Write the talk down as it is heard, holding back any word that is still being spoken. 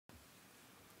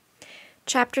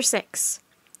Chapter 6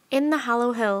 In the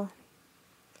Hollow Hill.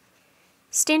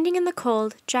 Standing in the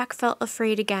cold, Jack felt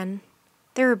afraid again.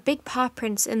 There were big paw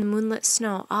prints in the moonlit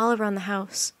snow all around the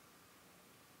house.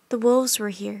 "The wolves were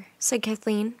here," said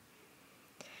Kathleen.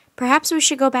 "Perhaps we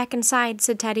should go back inside,"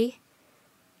 said Teddy.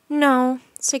 "No,"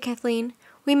 said Kathleen.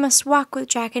 "We must walk with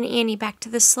Jack and Annie back to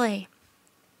the sleigh,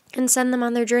 and send them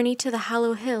on their journey to the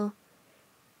Hollow Hill."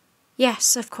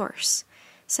 "Yes, of course,"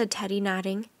 said Teddy,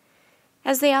 nodding.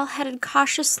 As they all headed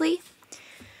cautiously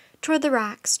toward the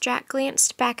rocks, Jack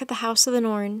glanced back at the house of the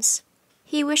Norns.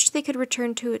 He wished they could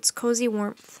return to its cozy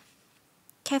warmth.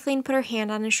 Kathleen put her hand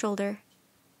on his shoulder.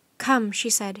 "Come," she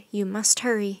said, "you must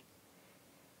hurry."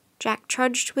 Jack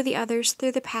trudged with the others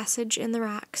through the passage in the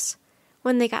rocks.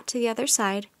 When they got to the other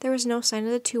side, there was no sign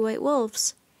of the two white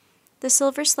wolves. The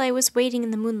silver sleigh was waiting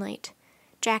in the moonlight.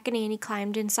 Jack and Annie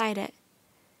climbed inside it.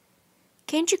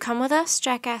 "Can't you come with us?"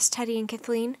 Jack asked Teddy and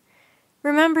Kathleen.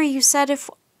 "Remember you said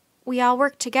if we all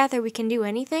work together we can do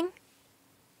anything?"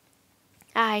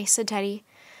 "Aye," said Teddy,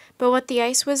 "but what the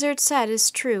ice wizard said is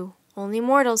true. Only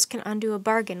mortals can undo a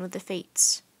bargain with the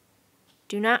fates."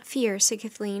 "Do not fear," said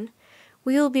Kathleen.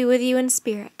 "We will be with you in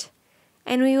spirit,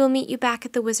 and we will meet you back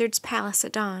at the wizard's palace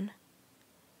at dawn."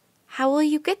 "How will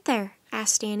you get there?"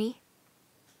 asked Annie.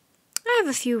 "I have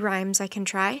a few rhymes I can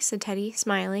try," said Teddy,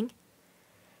 smiling.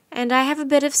 "And I have a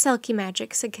bit of selkie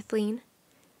magic," said Kathleen.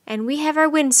 "And we have our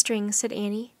wind strings," said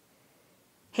Annie.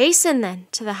 "Hasten, then,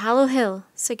 to the Hollow Hill,"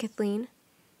 said Kathleen.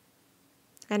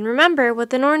 "And remember what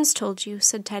the Norns told you,"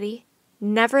 said Teddy.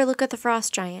 "Never look at the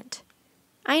frost giant."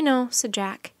 "I know," said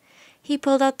Jack. He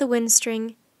pulled out the wind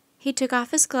string. He took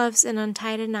off his gloves and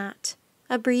untied a knot.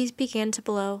 A breeze began to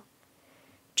blow.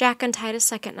 Jack untied a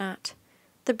second knot.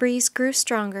 The breeze grew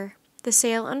stronger. The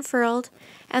sail unfurled,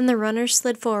 and the runners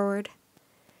slid forward.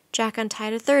 Jack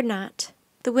untied a third knot.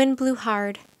 The wind blew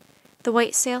hard. The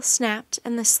white sail snapped,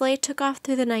 and the sleigh took off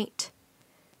through the night.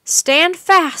 "Stand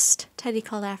fast!" Teddy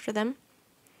called after them.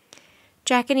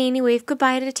 Jack and Annie waved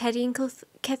goodbye to Teddy and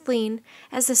Kathleen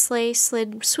as the sleigh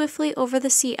slid swiftly over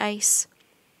the sea ice.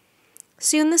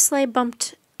 Soon the sleigh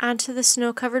bumped onto the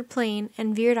snow-covered plain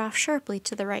and veered off sharply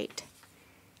to the right.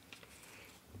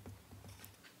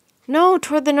 "No,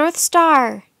 toward the North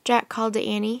Star!" Jack called to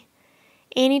Annie.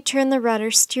 Annie turned the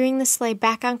rudder, steering the sleigh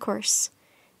back on course.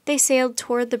 They sailed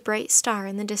toward the bright star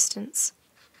in the distance.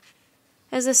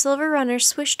 As the silver runner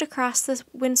swished across the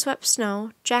windswept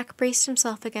snow, Jack braced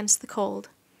himself against the cold.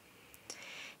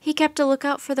 He kept a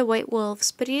lookout for the white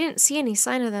wolves, but he didn't see any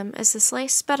sign of them as the sleigh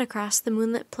sped across the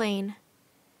moonlit plain.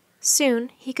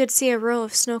 Soon he could see a row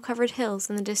of snow-covered hills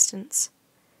in the distance.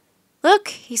 "Look,"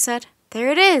 he said, "there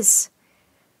it is."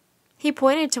 He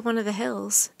pointed to one of the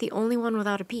hills, the only one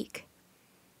without a peak.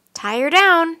 "Tie her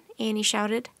down," Annie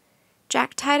shouted.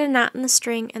 Jack tied a knot in the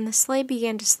string, and the sleigh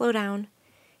began to slow down.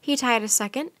 He tied a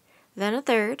second, then a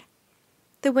third.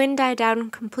 The wind died down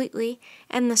completely,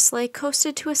 and the sleigh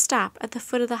coasted to a stop at the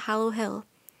foot of the hollow hill.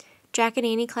 Jack and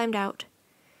Annie climbed out.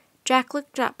 Jack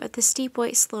looked up at the steep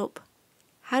white slope.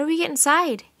 "How do we get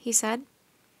inside?" he said.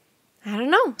 "I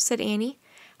don't know," said Annie.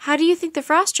 "How do you think the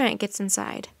frost giant gets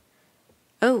inside?"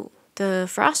 "Oh, the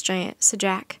frost giant," said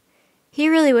Jack. He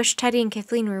really wished Teddy and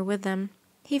Kathleen were with them.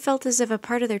 He felt as if a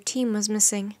part of their team was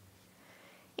missing.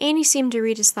 Annie seemed to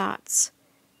read his thoughts.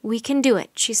 "We can do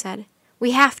it," she said.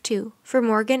 "We have to, for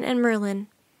Morgan and Merlin."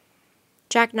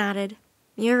 Jack nodded.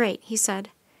 "You're right," he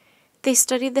said. They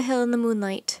studied the hill in the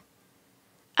moonlight.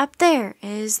 "Up there,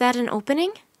 is that an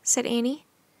opening?" said Annie.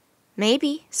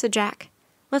 "Maybe," said Jack.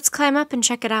 "Let's climb up and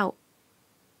check it out."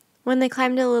 When they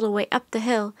climbed a little way up the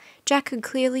hill, Jack could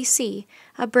clearly see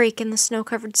a break in the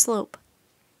snow-covered slope.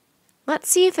 "Let's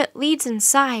see if it leads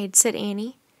inside," said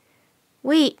Annie.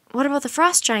 "Wait, what about the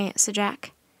frost giant?" said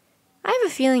Jack. "I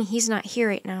have a feeling he's not here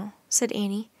right now," said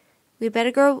Annie. "We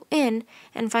better go in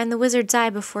and find the wizard's eye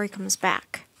before he comes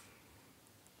back."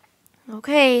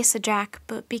 "Okay," said Jack,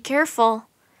 "but be careful."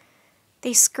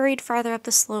 They scurried farther up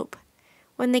the slope.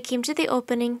 When they came to the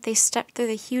opening, they stepped through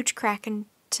the huge crack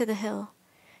into the hill.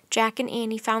 Jack and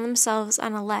Annie found themselves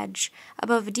on a ledge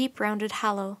above a deep rounded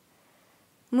hollow.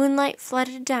 Moonlight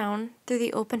flooded down through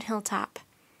the open hilltop.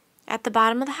 At the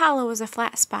bottom of the hollow was a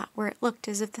flat spot where it looked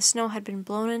as if the snow had been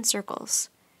blown in circles.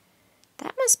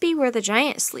 "That must be where the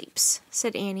giant sleeps,"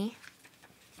 said Annie.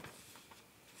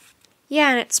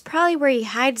 "Yeah, and it's probably where he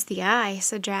hides the eye,"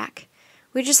 said Jack.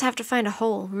 "We just have to find a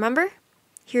hole, remember?"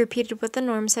 He repeated what the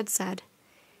Norns had said.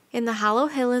 "In the hollow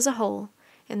hill is a hole.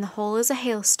 In the hole is a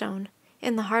hailstone.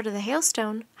 In the heart of the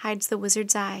hailstone hides the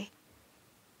wizard's eye."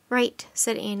 "Right,"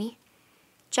 said Annie.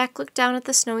 Jack looked down at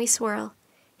the snowy swirl.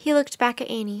 He looked back at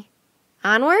Annie.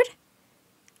 "Onward?"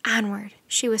 "Onward,"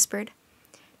 she whispered.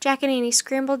 Jack and Annie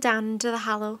scrambled down into the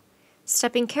hollow.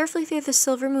 Stepping carefully through the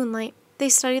silver moonlight, they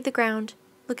studied the ground,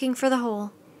 looking for the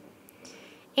hole.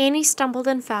 Annie stumbled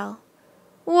and fell.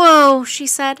 "Whoa," she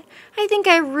said. "I think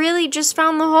I really just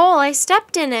found the hole. I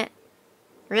stepped in it."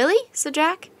 "Really?" said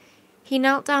Jack. He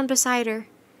knelt down beside her.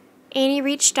 Annie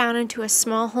reached down into a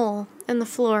small hole in the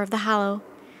floor of the hollow.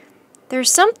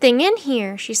 "There's something in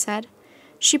here," she said.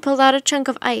 She pulled out a chunk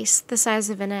of ice the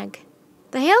size of an egg.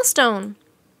 "The hailstone!"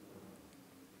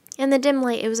 In the dim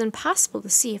light, it was impossible to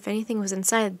see if anything was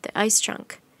inside the ice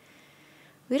chunk.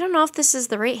 "We don't know if this is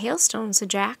the right hailstone," said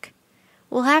Jack.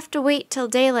 "We'll have to wait till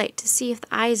daylight to see if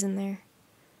the eye's in there."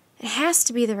 "It has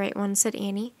to be the right one," said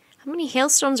Annie. "How many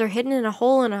hailstones are hidden in a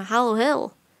hole in a hollow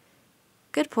hill?"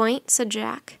 "Good point," said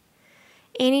Jack.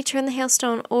 Annie turned the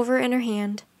hailstone over in her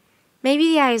hand. "Maybe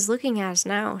the eye is looking at us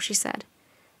now," she said.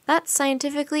 "That's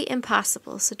scientifically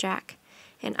impossible," said Jack.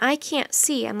 "And I can't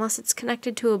see unless it's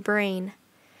connected to a brain."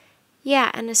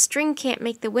 "Yeah, and a string can't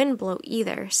make the wind blow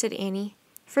either," said Annie.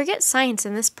 "Forget science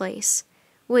in this place.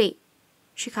 Wait."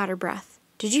 She caught her breath.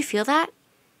 "Did you feel that?"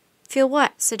 "Feel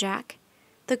what?" said Jack.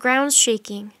 "The ground's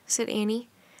shaking," said Annie.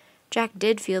 Jack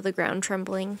did feel the ground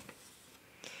trembling.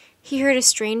 He heard a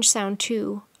strange sound,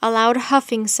 too, a loud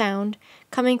huffing sound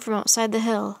coming from outside the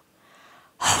hill.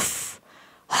 Huff,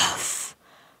 huff,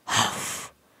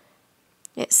 huff.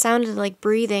 It sounded like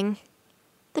breathing.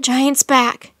 "The giant's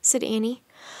back," said Annie.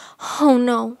 "Oh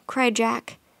no," cried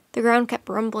Jack. The ground kept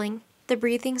rumbling. The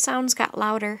breathing sounds got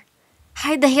louder.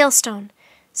 "Hide the hailstone,"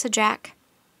 said Jack.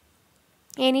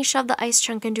 Annie shoved the ice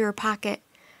chunk into her pocket.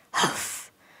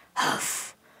 Huff,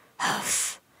 huff,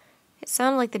 huff. It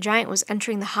sounded like the giant was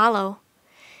entering the hollow.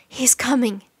 "He's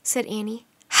coming," said Annie.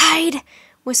 "Hide,"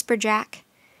 whispered Jack.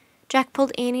 Jack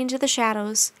pulled Annie into the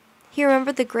shadows. He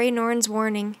remembered the Grey Norn's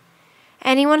warning.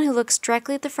 "Anyone who looks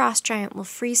directly at the frost giant will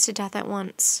freeze to death at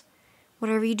once.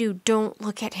 Whatever you do, don't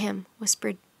look at him,"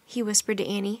 he whispered to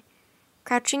Annie.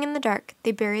 Crouching in the dark,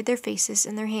 they buried their faces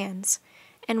in their hands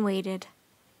and waited.